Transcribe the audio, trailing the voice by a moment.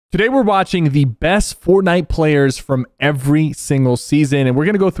Today we're watching the best Fortnite players from every single season, and we're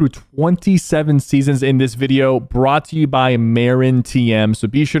going to go through 27 seasons in this video, brought to you by Marin TM. So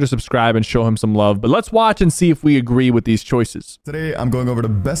be sure to subscribe and show him some love. But let's watch and see if we agree with these choices. Today I'm going over the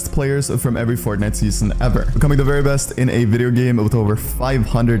best players from every Fortnite season ever. Becoming the very best in a video game with over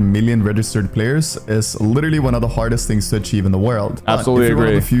 500 million registered players is literally one of the hardest things to achieve in the world. Absolutely if you're agree.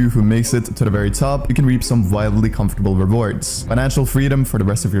 one of the few who makes it to the very top, you can reap some wildly comfortable rewards. Financial freedom for the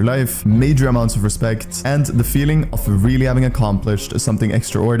rest of your life, major amounts of respect, and the feeling of really having accomplished something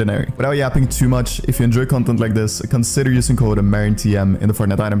extraordinary. Without yapping too much, if you enjoy content like this, consider using code MarinTM in the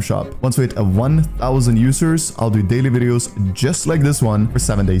Fortnite item shop. Once we hit 1,000 users, I'll do daily videos just like this one for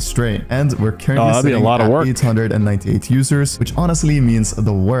 7 days straight. And we're currently sitting at 898 users, which honestly means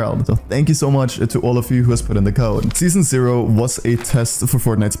the world. So thank you so much to all of you who has put in the code. Season 0 was a test for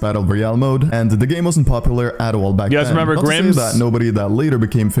Fortnite's Battle Royale mode, and the game wasn't popular at all back then. You guys remember Grims? That nobody that later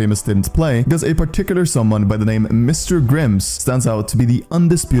became famous didn't play, because a particular someone by the name Mr. Grims stands out to be the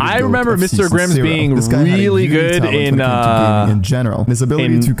undisputed I remember Mr. Grims being really good in general. And his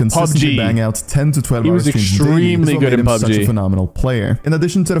ability to consistently bang out 10 to 12 hours streams extremely good in PUBG. Such a phenomenal player. In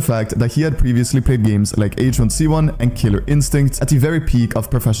addition to the fact that he had previously played games like H1C1 and Killer Instinct at the very peak of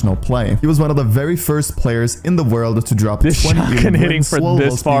professional play. He was one of the very first players in the world to drop this 20 shotgun hitting for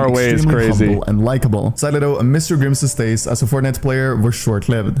this far away is crazy and likable. Sadly though, Mr. Grims' days as a Fortnite player were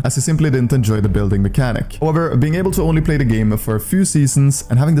short-lived, as he simply didn't enjoy the building mechanic. However, being able to only play the game for a few seasons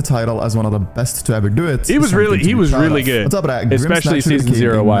and having the title as one of the best to ever do it, he was really good. On top of that, especially Grims season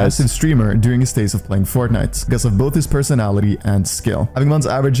 0 wise. Massive streamer during his days of playing Fortnite because of both his personality and skill, having months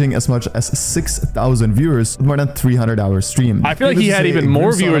averaging as much as 6,000 viewers with more than 300 hours streamed. I feel like he had even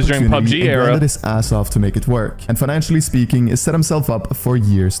more viewers during PUBG era. Grinded his ass off to make it work, and financially speaking, set himself up for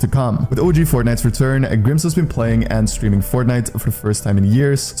years to come. With OG Fortnite's return, Grims has been playing and streaming Fortnite for the first time in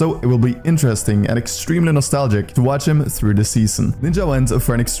years, so it will be interesting and extremely nostalgic to watch him through the season. Ninja went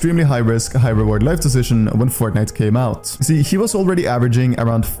for an extremely high-risk, high-reward life decision when Fortnite came out. See, he was already averaging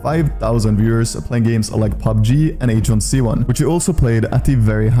around 5,000 viewers playing games like PUBG and H1C1, which he also played at the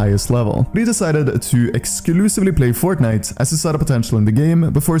very highest level. But he decided to exclusively play Fortnite as he saw the potential in the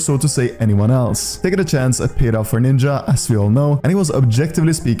game before, so to say, anyone else. Taking a chance paid off for Ninja, as we all know, and he was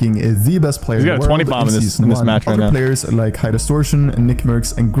objectively speaking the best player in the world. He's got a 20 bomb in this match right now. Other players like High Distortion, Nick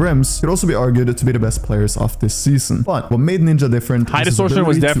Mercs, and Grims could also be argued to be the best players of this season. But what made Ninja different, High Distortion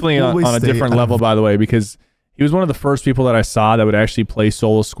was definitely on a different level, by the way, because he was one of the first people that I saw that would actually play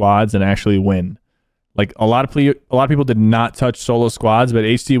solo squads and actually win. Like a lot of people did not touch solo squads, but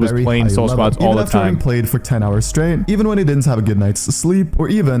HT was playing solo squads all the time. Even after played for 10 hours straight, even when he didn't have a good night's sleep, or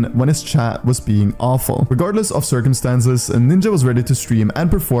even when his chat was being awful. Regardless of circumstances, Ninja was ready to stream and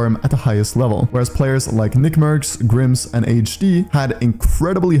perform at the highest level, whereas players like Nick Mercs, Grims, and HD had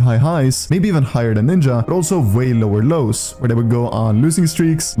incredibly high highs, maybe even higher than Ninja, but also way lower lows, where they would go on losing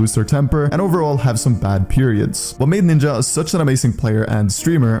streaks, lose their temper, and overall have some bad periods. What made Ninja such an amazing player and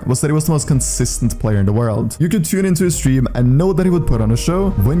streamer was that he was the most consistent player in the world. You could tune into his stream and know that he would put on a show,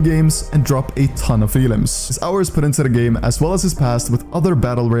 win games, and drop a ton of elims. His hours put into the game, as well as his past with other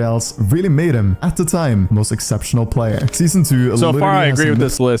battle royales, really made him, at the time, the most exceptional player. Season 2 so far I agree with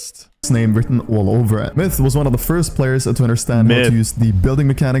this list. Name written all over it. Myth was one of the first players to understand how to use the building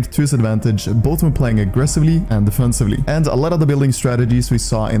mechanic to his advantage, both when playing aggressively and defensively. And a lot of the building strategies we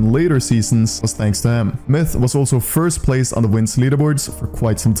saw in later seasons was thanks to him. Myth was also first place on the wins leaderboards for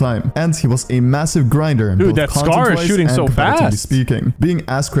quite some time, and he was a massive grinder. Dude, that Scar is shooting so fast. Speaking, being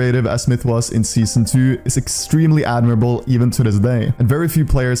as creative as Myth was in season 2 is extremely admirable even to this day, and very few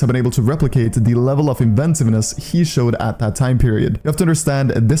players have been able to replicate the level of inventiveness he showed at that time period. You have to understand,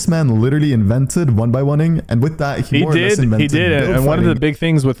 this man literally invented 1x1ing, and with that he more or less invented and one of the big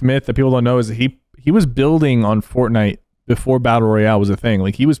things with Myth that people don't know is that he was building on Fortnite before Battle Royale was a thing.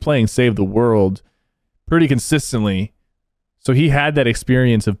 Like, he was playing Save the World pretty consistently, so he had that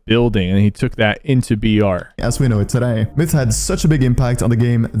experience of building, and he took that into BR. As we know it today, Myth had such a big impact on the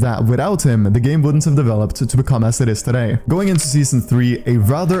game that without him, the game wouldn't have developed to become as it is today. Going into Season 3, a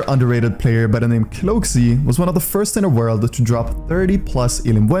rather underrated player by the name Cloaksy was one of the first in the world to drop 30 plus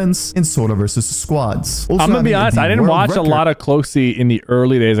elim wins in solo versus squads. Also, I'm gonna be honest, I didn't watch a lot of Cloaksy in the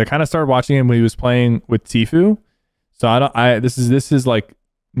early days. I kind of started watching him when he was playing with Tfue. So this is like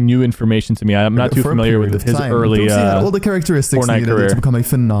new information to me. I'm not too familiar with his early he had all the characteristics Fortnite needed career to become a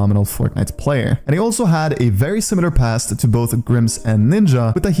phenomenal Fortnite player. And he also had a very similar past to both Grims and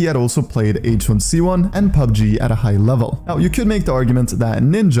Ninja, with that he had also played H1Z1 and PUBG at a high level. Now, you could make the argument that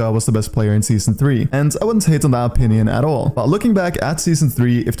Ninja was the best player in Season 3, and I wouldn't hate on that opinion at all. But looking back at Season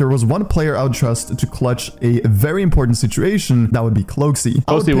 3, if there was one player I would trust to clutch a very important situation, that would be Cloaksy.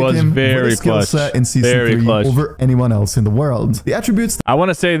 Cloaksy was very clutch. In Season 3 over anyone else in the world. The attributes... I want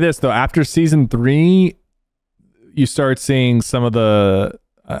to say this, though. After Season 3, you start seeing some of the,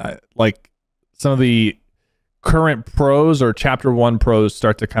 some of the current pros or Chapter 1 pros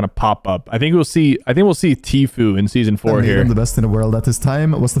start to kind of pop up. I think we'll see Tfue in Season 4 here. The best in the world at this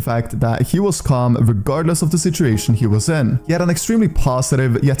time was the fact that he was calm regardless of the situation he was in. He had an extremely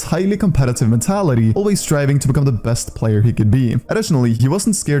positive yet highly competitive mentality, always striving to become the best player he could be. Additionally, he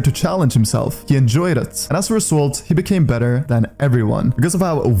wasn't scared to challenge himself. He enjoyed it. And as a result, he became better than everyone. Because of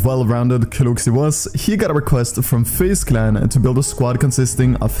how well-rounded Cloaksy was, he got a request from FaZe Clan to build a squad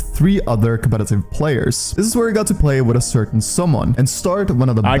consisting of 3 other competitive players. This is where he got to play with a certain someone and start one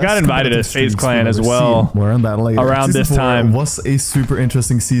of the best. I got invited to FaZe Clan as well. More on that later. Around this time was a super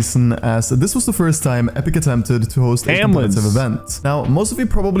interesting season, as this was the first time Epic attempted to host a competitive event. Now, most of you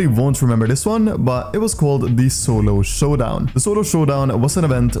probably won't remember this one, but it was called the Solo Showdown. The Solo Showdown was an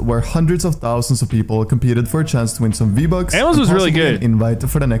event where hundreds of thousands of people competed for a chance to win some V-Bucks. Hamlinz was really good. Invite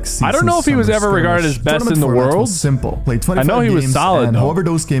for the next season. I don't know if he was ever regarded as best in the world. Simple. Play 25 I know he was solid. And however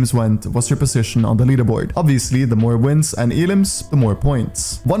those games went was your position on the leaderboard. Obviously, the more wins and elims, the more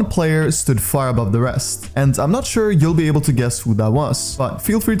points. One player stood far above the rest, and I'm not sure you'll be able to guess who that was, but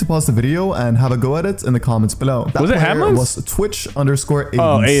feel free to pause the video and have a go at it in the comments below. That was it Hamlinz? Was Twitch_Aiden.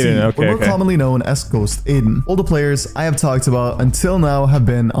 Oh, Aiden, okay, more commonly known as Ghost Aiden. All the players I have talked about until now have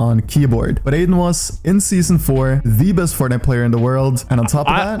been on keyboard, but Aiden was, in Season 4, the best Fortnite player in the world, and on top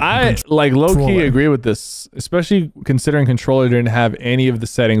of that, I like low-key agree with this, especially considering controller didn't have any of the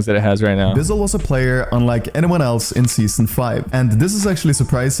settings that it has right now. Bizzle was a player unlike anyone else in Season 5, and this is actually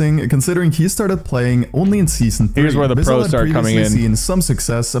surprising considering he started playing only in Season 3. Here's where the pros start coming in. Seen some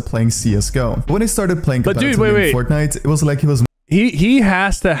success playing CS:GO, but when he started playing competitively in Fortnite, it was like he was. He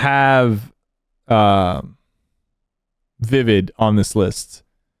has to have Vivid on this list.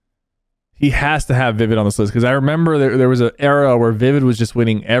 He has to have Vivid on this list because I remember there was an era where Vivid was just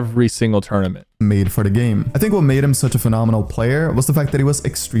winning every single tournament. Made for the game. I think what made him such a phenomenal player was the fact that he was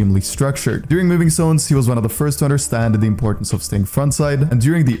extremely structured. During moving zones, he was one of the first to understand the importance of staying frontside, and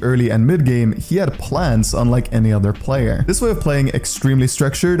during the early and mid game, he had plans unlike any other player. This way of playing extremely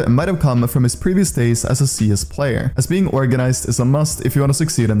structured might have come from his previous days as a CS player, as being organized is a must if you want to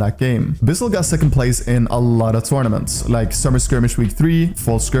succeed in that game. Bizzle got second place in a lot of tournaments, like Summer Skirmish Week 3,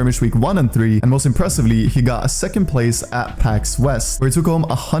 Fall Skirmish Week 1 and 3, and most impressively, he got a second place at PAX West, where he took home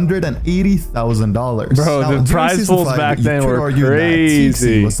 $180,000. Bro, now, the prize pools back then were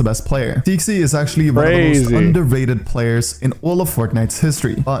crazy. Was the best player. Txi is actually one of the most underrated players in all of Fortnite's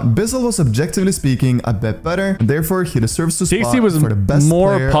history. But Bizzle was objectively speaking a bit better, and therefore he deserves to spot was for the best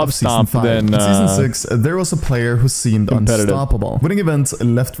more player pub of stomp Season 5. than In Season 6, there was a player who seemed unstoppable, winning events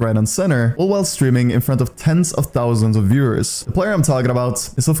left, right, and center, all while streaming in front of tens of thousands of viewers. The player I'm talking about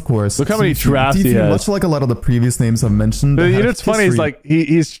is, of course, look how many drafts he has. Much like a lot of the previous names I've mentioned. You know what's funny is like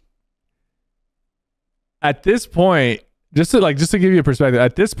he's at this point, just to give you a perspective,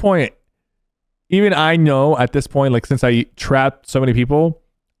 at this point, even I know at this point, like since I trapped so many people,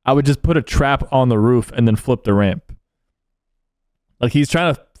 I would just put a trap on the roof and then flip the ramp. Like he's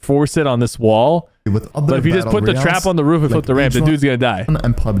trying to force it on this wall. But if you just put the trap on the roof and flip the ramp, the dude's gonna die.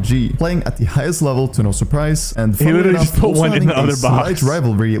 And PUBG, playing at the highest level to no surprise, and he literally just put one in the other box. Slight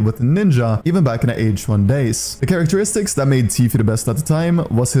rivalry with Ninja, even back in the H1 days. The characteristics that made Tfue the best at the time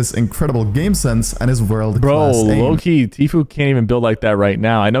was his incredible game sense and his world-class aim. Low key, Tfue can't even build like that right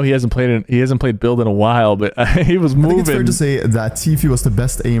now. I know he hasn't played build in a while, but he was moving. I think it's fair to say that Tfue was the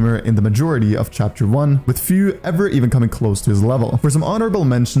best aimer in the majority of Chapter 1, with few ever even coming close to his level. For some honorable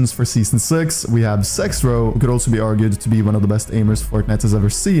mentions for Season 6, we have Sexro, who could also be argued to be one of the best aimers Fortnite has ever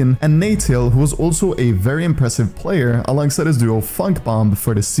seen, and Nate Hill, who was also a very impressive player alongside his duo Funk Bomb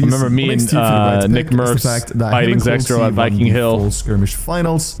for the season. Remember me and Nick Murphs fighting Zextro at Viking Hill. Full skirmish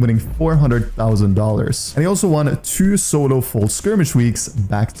finals, winning $400,000. And he also won 2 solo full skirmish weeks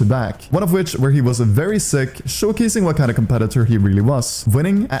back to back, one of which where he was very sick, showcasing what kind of competitor he really was,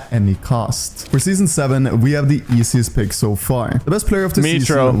 winning at any cost. For Season 7, we have the easiest pick so far. The best player of the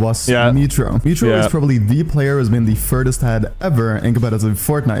season was Mitro. Mitro Mitro is probably the player who's been the furthest ahead ever in competitive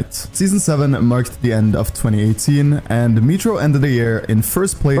Fortnite. Season 7 marked the end of 2018, and Mitro ended the year in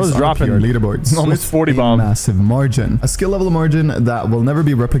first place on the PR leaderboards. Almost 40 bomb. Massive margin. A skill level margin that will never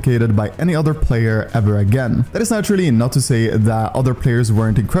be replicated by any other player ever again. That is naturally not to say that other players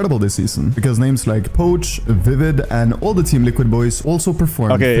weren't incredible this season, because names like Poach, Vivid, and all the Team Liquid boys also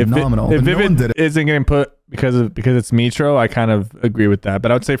performed phenomenal. If Vivid isn't getting put because it's Mitro, I kind of agree with that.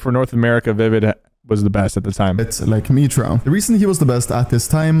 But I would say for North America, Vivid was the best at the time. It's like Mitro. The reason he was the best at this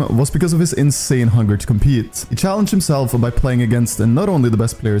time was because of his insane hunger to compete. He challenged himself by playing against not only the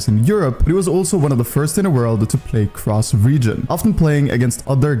best players in Europe, but he was also one of the first in the world to play cross-region, often playing against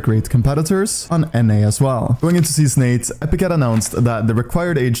other great competitors on NA as well. Going into Season 8, Epic had announced that the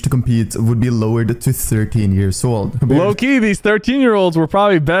required age to compete would be lowered to 13 years old. Low-key, these 13-year-olds were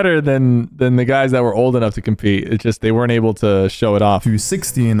probably better than the guys that were old enough to compete. It's just they weren't able to show it off. To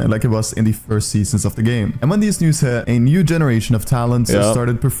 16 like it was in the first season of the game. And when these news hit, a new generation of talents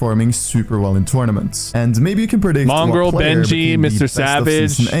started performing super well in tournaments. And maybe you can predict Mongrel, Benji, Mr.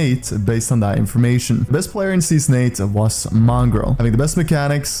 Savage. Season 8 based on that information. The best player in Season 8 was Mongrel. Having the best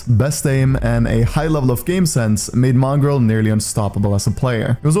mechanics, best aim, and a high level of game sense made Mongrel nearly unstoppable as a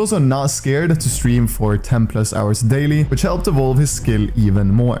player. He was also not scared to stream for 10 plus hours daily, which helped evolve his skill even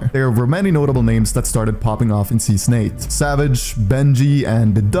more. There were many notable names that started popping off in Season 8. Savage, Benji,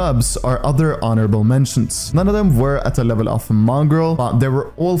 and the Dubs are other honorable mentions. None of them were at the level of Mongrel, but they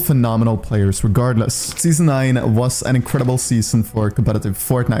were all phenomenal players regardless. Season 9 was an incredible season for competitive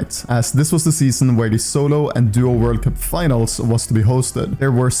Fortnite, as this was the season where the solo and duo World Cup finals was to be hosted.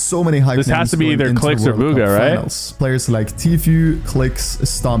 There were so many hype names. This has to be either Clicks or Booga, right? Finals. Players like Tfue, Clicks,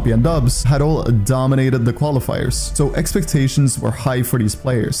 Stompy, and Dubs had all dominated the qualifiers, so expectations were high for these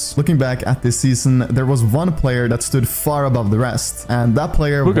players. Looking back at this season, there was one player that stood far above the rest, and that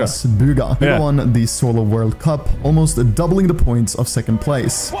player was Booga. He won the Solo World Cup, almost doubling the points of second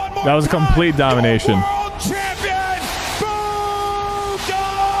place. That was a complete domination.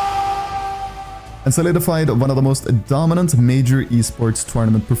 And solidified one of the most dominant major esports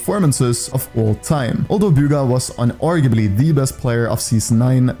tournament performances of all time. Although Booga was unarguably the best player of Season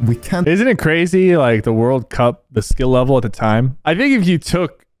 9, we can't... Isn't it crazy, like, the World Cup, the skill level at the time? I think if you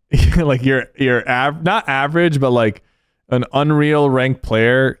took, like, your not average, but, like, an unreal ranked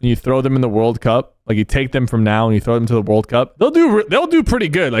player, and you throw them in the World Cup, like you take them from now and you throw them to the World Cup, they'll do pretty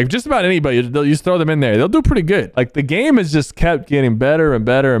good. Like just about anybody, you just throw them in there, they'll do pretty good. Like the game has just kept getting better and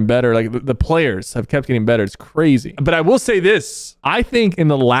better and better. Like the players have kept getting better. It's crazy. But I will say this, I think in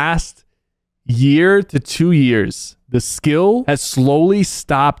the last year to 2 years, the skill has slowly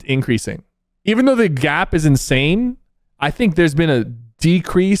stopped increasing. Even though the gap is insane, I think there's been a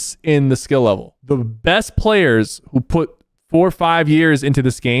decrease in the skill level. The best players who put 4 or 5 years into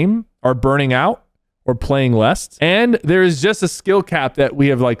this game are burning out or playing less. And there is just a skill cap that we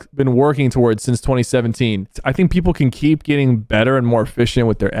have like been working towards since 2017. I think people can keep getting better and more efficient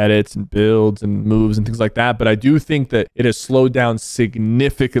with their edits and builds and moves and things like that. But I do think that it has slowed down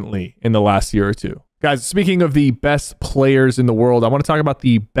significantly in the last year or two. Guys, speaking of the best players in the world, I want to talk about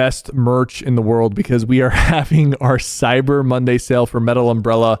the best merch in the world because we are having our Cyber Monday sale for Metal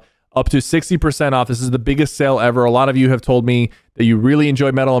Umbrella up to 60% off. This is the biggest sale ever. A lot of you have told me that you really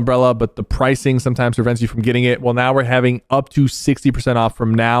enjoy Metal Umbrella, but the pricing sometimes prevents you from getting it. Well, now we're having up to 60% off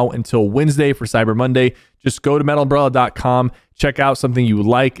from now until Wednesday for Cyber Monday. Just go to metalumbrella.com, check out something you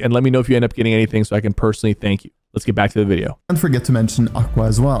like, and let me know if you end up getting anything so I can personally thank you. Let's get back to the video. And forget to mention Aqua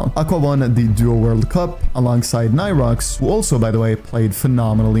as well. Aqua won the Duo World Cup alongside Nyrox, who also, by the way, played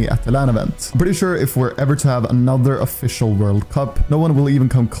phenomenally at the LAN event. I'm pretty sure if we're ever to have another official World Cup, no one will even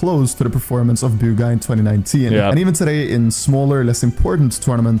come close to the performance of Booga in 2019. And even today, in smaller, less important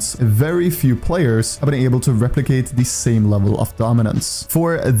tournaments, very few players have been able to replicate the same level of dominance.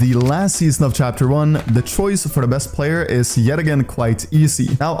 For the last season of Chapter 1, the choice for the best player is yet again quite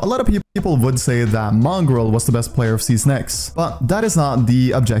easy. Now, a lot of people would say that Mongrel was the best player of Season X, but that is not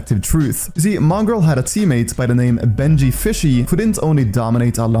the objective truth. You see, Mongrel had a teammate by the name Benji Fishy who didn't only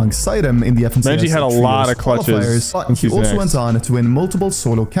dominate alongside him in the FNCS Benji had a lot of clutches, but he also went on to win multiple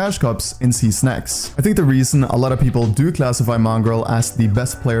solo cash cups in Season X. I think the reason a lot of people do classify Mongrel as the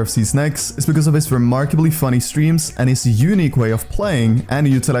best player of Season X is because of his remarkably funny streams and his unique way of playing and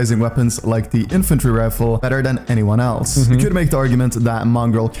utilizing weapons like the infantry rifle better than anyone else. You could make the argument that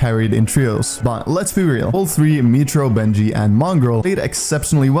Mongrel carried in trios. But let's be real, all three, Metro, Benji, and Mongrel, played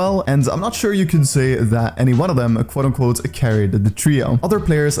exceptionally well, and I'm not sure you could say that any one of them quote-unquote carried the trio. Other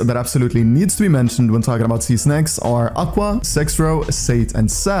players that absolutely needs to be mentioned when talking about Season X are Aqua, Sexro, Sate,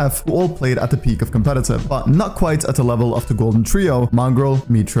 and Seth, who all played at the peak of competitive, but not quite at the level of the golden trio, Mongrel,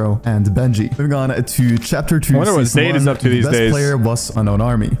 Metro, and Benji. Moving on to Chapter 2, I wonder what Sate is up to these days. The best player was Unknown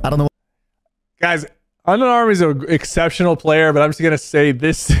Army. I don't know. Guys, Unknown Army is an exceptional player, but I'm just going to say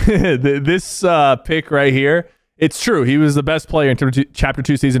this this pick right here. It's true. He was the best player in Chapter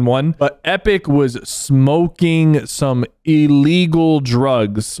 2, Season 1. But Epic was smoking some illegal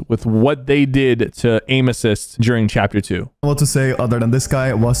drugs with what they did to aim assist during Chapter 2. What to say other than this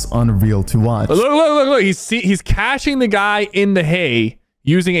guy was unreal to watch. Look. He's catching the guy in the hay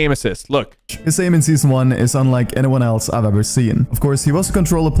using aim assist. Look. His aim in Season 1 is unlike anyone else I've ever seen. Of course, he was a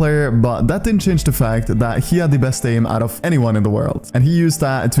controller player, but that didn't change the fact that he had the best aim out of anyone in the world. And he used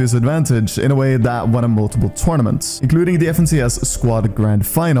that to his advantage in a way that won him multiple tournaments, including the FNCS Squad Grand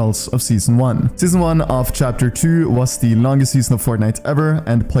Finals of Season 1. Season 1 of Chapter 2 was the longest season of Fortnite ever,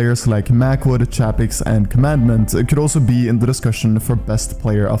 and players like Macwood, Chapix, and Commandment could also be in the discussion for best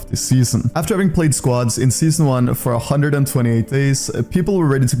player of this season. After having played squads in Season 1 for 128 days, people were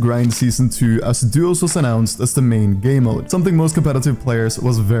ready to grind Season 2 as duos was announced as the main game mode, something most competitive players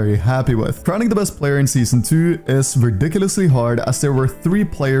was very happy with. Crowning the best player in Season 2 is ridiculously hard, as there were 3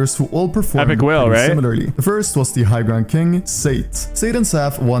 players who all performed similarly. The first was the High Ground King, Sate. Sate and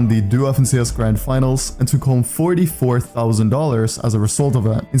Saf won the Duo FNCS Grand Finals and took home $44,000 as a result of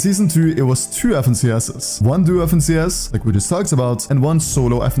that. In Season 2, it was 2 FNCSs, 1 Duo FNCS, like we just talked about, and 1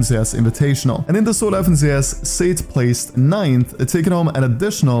 Solo FNCS Invitational. And in the Solo FNCS, Sate placed 9th, taking home an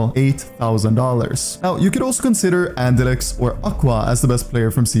additional $8,000. Now, you could also consider Andilex or Aqua as the best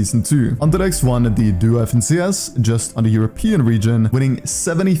player from Season 2. Andilex won the Duo FNCS just on the European region, winning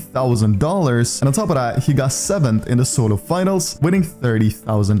 $70,000, and on top of that, he got 7th in the solo finals, winning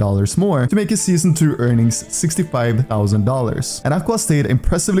 $30,000 more to make his Season 2 earnings $65,000. And Aqua stayed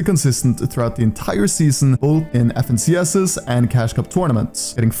impressively consistent throughout the entire season, both in FNCSs and Cash Cup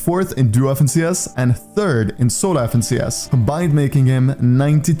tournaments, getting 4th in Duo FNCS and 3rd in Solo FNCS, combined making him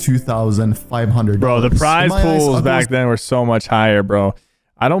 $92,500. Bro, the prize pools back then were so much higher, bro.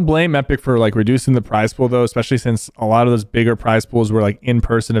 I don't blame Epic for like reducing the prize pool though, especially since a lot of those bigger prize pools were like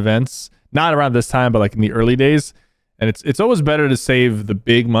in-person events, not around this time, but like in the early days. And it's always better to save the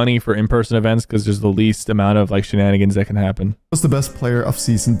big money for in-person events because there's the least amount of like shenanigans that can happen. Was the best player of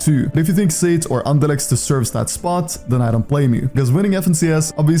Season 2. But if you think Sate or Andilex deserves that spot, then I don't blame you. Because winning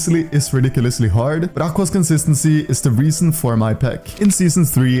FNCS obviously is ridiculously hard, but Aqua's consistency is the reason for my pick. In Season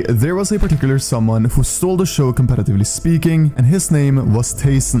 3, there was a particular someone who stole the show competitively speaking, and his name was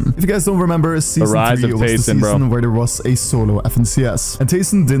Tayson. If you guys don't remember, Season 3 was the season where there was a solo FNCS. And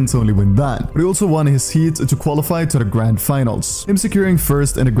Tayson didn't only win that, but he also won his heat to qualify to the Grand Finals. Him securing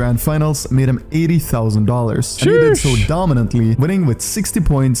 1st in the Grand Finals made him $80,000, and he did so dominantly, winning with 60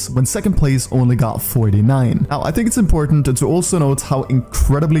 points when 2nd place only got 49. Now, I think it's important to also note how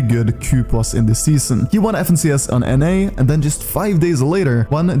incredibly good Coop was in this season. He won FNCS on NA, and then just 5 days later,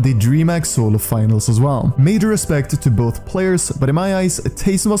 won the DreamHack Solo Finals as well. Major respect to both players, but in my eyes,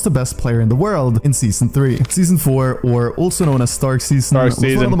 Tayson was the best player in the world in Season 3. Season 4, or also known as Stark Season, was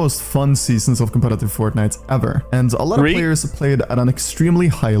one of the most fun seasons of competitive Fortnite ever, and a lot of players played at an extremely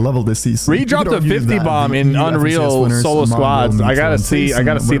high level this season. He dropped a 50 bomb in Unreal solo squads. I gotta see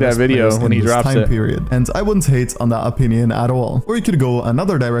that video when he drops it. And I wouldn't hate on that opinion at all. Or you could go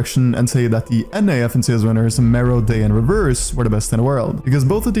another direction and say that the NA FNCS winners, Mero, Day, and Reverse, were the best in the world, because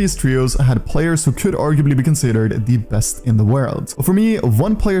both of these trios had players who could arguably be considered the best in the world. But for me,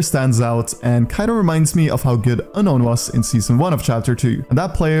 one player stands out and kind of reminds me of how good Unknown was in Season 1 of Chapter 2, and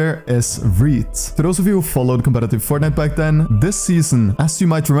that player is Reet. To those of you who followed competitive Fortnite back then, this season, as you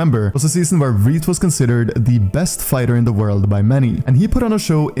might remember, was a season where Reet was considered the best fighter in the world by many, and he put on a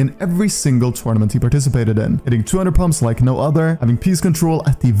show in every single tournament he participated in, hitting 200 pumps like no other, having piece control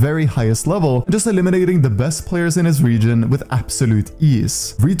at the very highest level, and just eliminating the best players in his region with absolute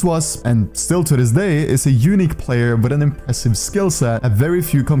ease. Reet was, and still to this day, is a unique player with an impressive skill set that very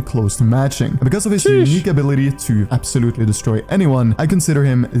few come close to matching. And because of his unique ability to absolutely destroy anyone, I consider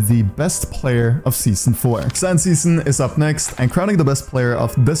him the best player of Season 4. And season is up next, and crowning the best player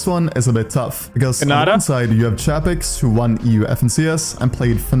of this one is a bit tough. Because on the one side, you have Chapix, who won EU FNCS and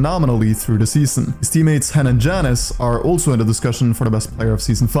played phenomenally through the season. His teammates Hen and Janice are also in the discussion for the best player of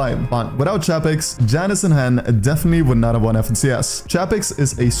Season 5. But without Chapix, Janice and Hen definitely would not have won FNCS. Chapix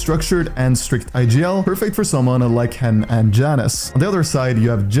is a structured and strict IGL, perfect for someone like Hen and Janice. On the other side, you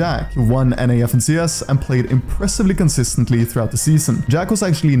have Jack, who won NA FNCS and played impressively consistently throughout the season. Jack was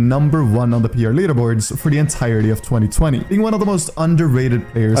actually #1 on the PR leaderboards for the entirety of 2020, being one of the most underrated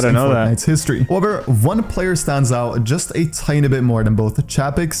players in Fortnite's history. However, one player stands out just a tiny bit more than both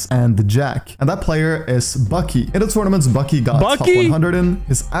Chapix and Jack, and that player is Bucky. In the tournaments, Bucky got top 100 in.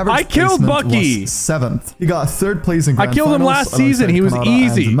 His average placement was 7th. He got 3rd place in Grand Finals. I killed him last season. He was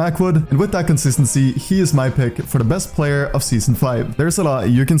easy. And Macwood, and with that consistency, he is my pick for the best player of Season 5. There's a lot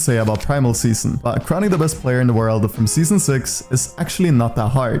you can say about Primal Season, but crowning the best player in the world from Season 6 is actually not that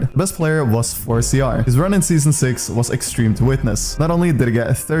hard. The best player was 4CR. His run in Season 6 was extreme to witness. Not only did he get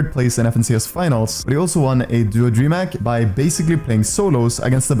 3rd place in FNCS Finals, but he also won a Duo DreamHack by basically playing solos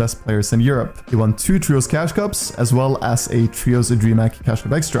against the best players in Europe. He won 2 Trios Cash Cups, as well as a Trios DreamHack Cash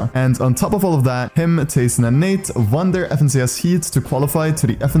Cup Extra. And on top of all of that, him, Tayson, and Nate won their FNCS heat to qualify to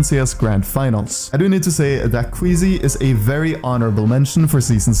the FNCS Grand Finals. I do need to say that Queasy is a very honorable mention for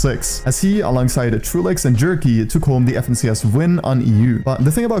Season 6, as he, alongside Trulex and Jerky, took home the FNCS win on EU. But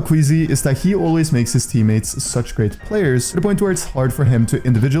the thing about Queasy is that he always makes his teammates such great players, to the point where it's hard for him to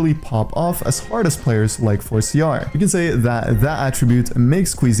individually pop off as hard as players like 4CR. You can say that that attribute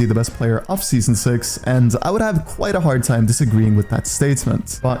makes Queasy the best player of Season 6, and I would have quite a hard time disagreeing with that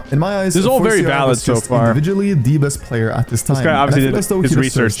statement. But in my eyes, this is all very valid so far. Individually, the best player at this time. This guy obviously did his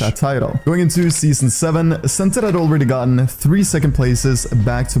research. That title. Going into Season 7, Scented had already gotten 3 second places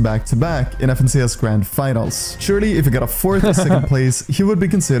back to back to back in FNCS Grand Finals. Surely, if he got a 4th second place, he would be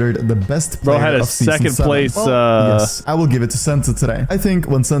considered the best player had a of Season 7. second place. Well, yes, I will give it to Scented today. I think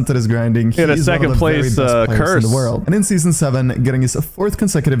when Scented is grinding, he is one of the very best players in the world. And in Season 7, getting his 4th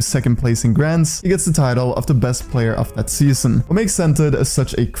consecutive second place in Grands, he gets the title of the best player of that season. What makes Scented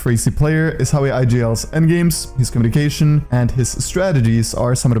such a crazy player is how he IGLs endgames, his communication, and his strategies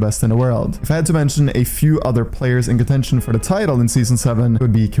are some of the best in the world. If I had to mention a few other players in contention for the title in Season 7, it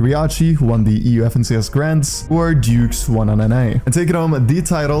would be Kiriachi, who won the EU FNCS Grands, or Dukes, who won on NA. And taking home the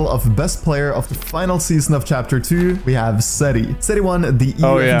title of best player of the final season of Chapter 2, we have Seti. Seti won the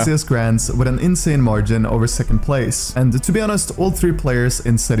EU FNCS Grands with an insane margin over 2nd place. And to be honest, all 3 players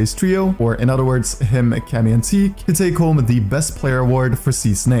in Seti's trio, or in other words, him, Cammy, and Teak, could take home the best player award for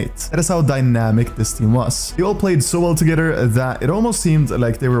Season 8. That is how dynamic this team was. They all played so well together that it almost seemed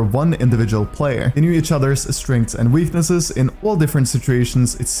like they were one individual player. They knew each other's strengths and weaknesses in all different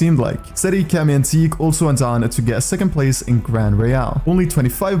situations, it seemed like. Seti, Cammy, and Teak also went on to get 2nd place in Grand Royale, only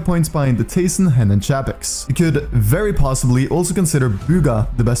 25 points behind the Tayson, Hen, and Chapix. You could very possibly also consider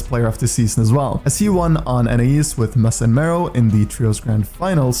Buga the best player of this season as well, as he won on NAEs with Mus and Mero in the Trios Grand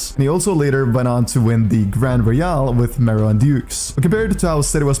Finals, and he also later went on to win the Grand Royale with Mero and Dukes. But compared to how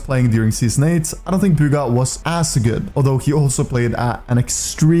Seti was playing during Season 8, I don't think Buga was as good, although he also played at an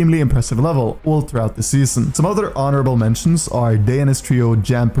extremely impressive level all throughout the season. Some other honorable mentions are Day and his trio,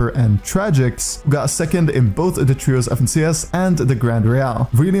 Jamper, and Tragix, who got 2nd in both the Trios FNCS and the Grand Royale.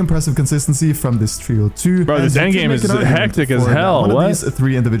 Really impressive consistency from this trio too. Bro, this endgame is hectic as hell. One of these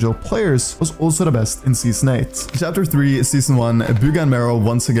 3 individual players was also the best in Season 8. Chapter 3, Season 1, Buga and Mero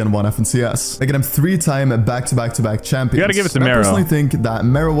once again won FNCS, making them 3-time back-to-back champions. You gotta give it to Mero. I personally think that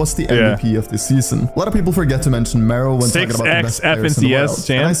Mero was the MVP of this season. A lot of people forget to mention Mero when talking about the best players in the world.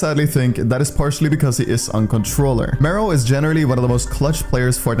 And I sadly think that is partially because he is on controller. Mero is generally one of the most clutch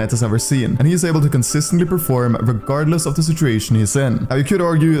players Fortnite has ever seen, and he is able to consistently perform regardless of the situation he's in. Now, you could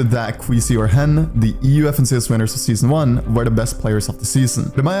argue that Queasy or Hen, the EU FNCS winners of Season 1, were the best players of the season.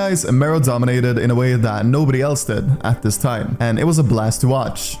 But in my eyes, Mero dominated in a way that nobody else did at this time, and it was a blast to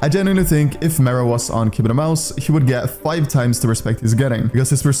watch. I genuinely think if Mero was on keyboard and mouse, he would get 5 times the respect he's getting, because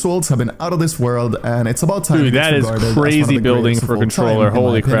his results have been out of this world, and it's about time. Dude, that is crazy building for controller.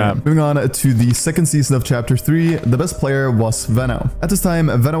 Holy crap. Moving on to the 2nd season of Chapter 3, the best player was Venno. At this time,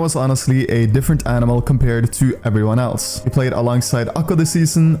 Venno was honestly a different animal compared to everyone else. He played alongside Akko this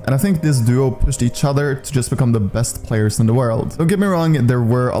season, and I think this duo pushed each other to just become the best players in the world. Don't get me wrong, there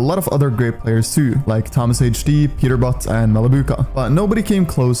were a lot of other great players too, like Thomas HD, Peterbot, and Malabuka, but nobody came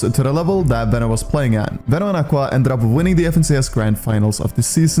close to the level that Venno was playing at. Venno and Aqua ended up winning the FNCS Grand Finals of this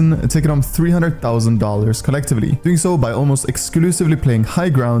season, taking home $300,000 collectively, doing so by almost exclusively playing high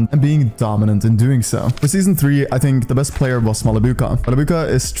ground and being dominant in doing so. For Season 3, I think the best player was Malabuka. Malabuka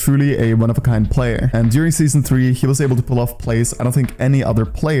is truly a one-of-a-kind player, and during Season 3, he was able to pull off plays I don't think any other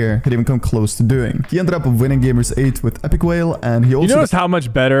player could even come close to doing. winning. He ended up winning Gamers 8 with Epic Whale, and he also... You notice how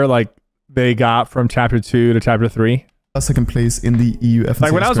much better like they got from Chapter 2 to Chapter 3? Second place in the EU FNCS.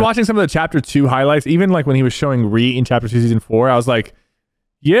 Like when I was watching some of the Chapter 2 highlights, even like when he was showing Re in Chapter 2 Season 4, I was like,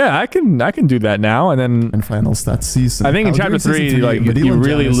 yeah, I can do that now. And then and finals that season. I think in Chapter 3, like you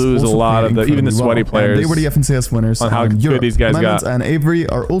really lose a lot of the even the sweaty players. And they were the FNCS winners on how good Europe. these guys Manant got. And Avery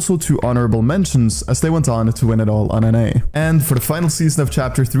are also two honorable mentions as they went on to win it all on NA. And for the final season of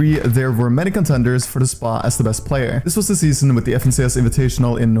Chapter 3, there were many contenders for the spot as the best player. This was the season with the FNCS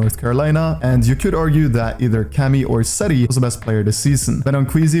Invitational in North Carolina, and you could argue that either Cammy or Seti was the best player this season. Venom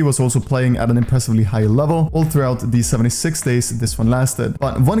Queasy was also playing at an impressively high level all throughout the 76 days this one lasted.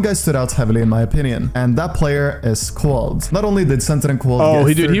 But one guy stood out heavily in my opinion, and that player is Quald. Not only did Sentinel and Quald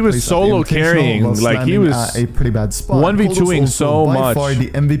he was solo carrying, like he was at a pretty bad spot. 1v2ing so much. By far the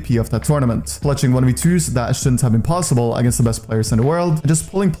MVP of that tournament, clutching 1v2s that shouldn't have been possible against the best players in the world, and just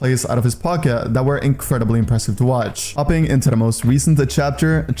pulling plays out of his pocket that were incredibly impressive to watch. Hopping into the most recent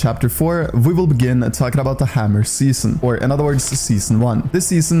chapter, Chapter 4, we will begin talking about the Hammer season, or in other words, Season 1. This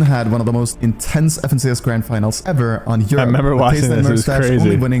season had one of the most intense FNCS Grand Finals ever on Europe. I remember watching this, it was crazy.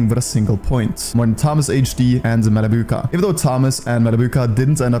 Only winning with a single point, more than Thomas HD and Melabuka. Even though Thomas and Melabuka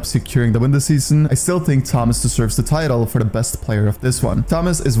didn't end up securing the win this season, I still think Thomas deserves the title for the best player of this one.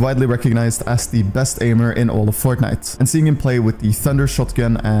 Thomas is widely recognized as the best aimer in all of Fortnite, and seeing him play with the Thunder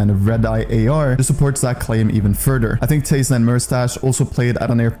Shotgun and Red Eye AR just supports that claim even further. I think Tayson and Murstache also played at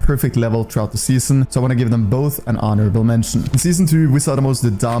a near perfect level throughout the season, so I want to give them both an honorable mention. In Season 2, we saw the most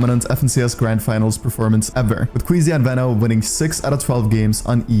dominant FNCS Grand Finals performance ever, with Queasy and Veno winning 6 out of 12 games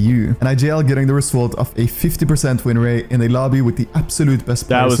on EU, and IGL getting the result of a 50% win rate in a lobby with the absolute best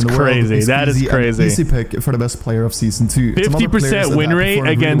players in the world. That is crazy. Easy pick for the best player of Season 2. 50% win rate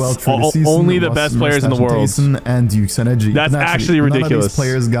against only the best players in the world. And Dukes and Edgy. That's actually ridiculous. None of these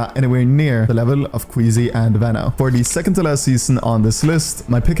players got anywhere near the level of Queasy and Veno. For the second to last season on this list,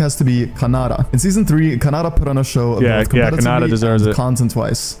 my pick has to be Kanada. In Season 3, Kanada put on a show both competitively and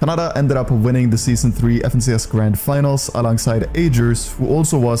content-wise. Kanada ended up winning the Season 3 FNCS Grand Finals alongside Agers, who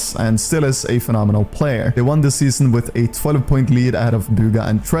also was and still is a phenomenal player. They won this season with a 12-point lead ahead of Buga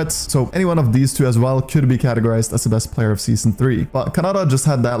and Tretz, so any one of these two as well could be categorized as the best player of Season 3. But Kanada just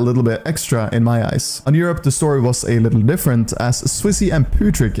had that little bit extra in my eyes. On Europe, the story was a little different as Swizzy and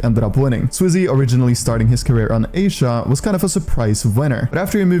Putrick ended up winning. Swizzy, originally starting his career on Asia, was kind of a surprise winner, but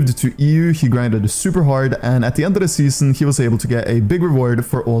after he moved to EU, he grinded super hard, and at the end of the season, he was able to get a big reward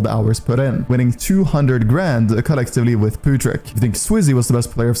for all the hours put in, winning 200 grand collectively with Putrick. If you think Swizzy was the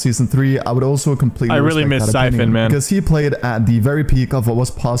best player of Season 3, I would also completely really miss Siphon, man, because he played at the very peak of what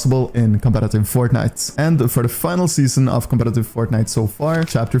was possible in competitive Fortnite. And for the final season of competitive Fortnite so far,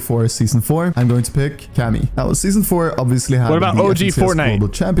 Chapter 4, Season 4, I'm going to pick Cammy. Now, Season 4 obviously had what about the OG FNCS Fortnite?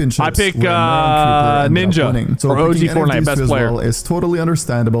 Global Championships. I pick Ninja, so or OG Fortnite best player. Well is totally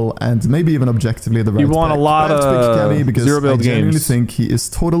understandable and maybe even objectively the right pick. He won a lot of Cammy because zero build I genuinely games. think he is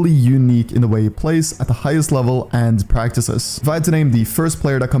totally unique in the way he plays at the highest level and practices. If I had to name the first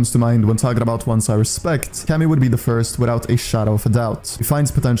player that comes to mind when talking about ones I respect, Cammy would be the first without a shadow of a doubt. He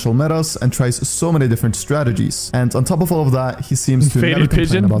finds potential metas and tries so many different strategies, and on top of all of that, he seems to never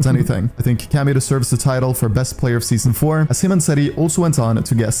complain about anything. I think Cammy deserves the title for best player of Season 4, as him and Seti also went on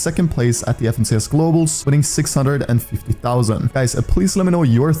to get second place at the FNCS Globals, winning 650,000. Guys, please let me know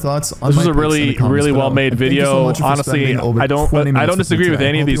your thoughts on this my was a really well made video. Honestly, I don't disagree with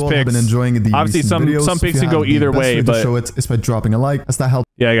any of these picks. Obviously, some picks can go either way, but show it is by dropping a like, as that helps.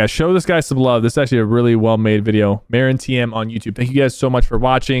 Yeah, guys, show this guy some love. This is actually a really well made video. Marin TM on YouTube. Thank you guys so much for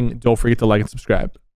watching. Don't forget to like and subscribe.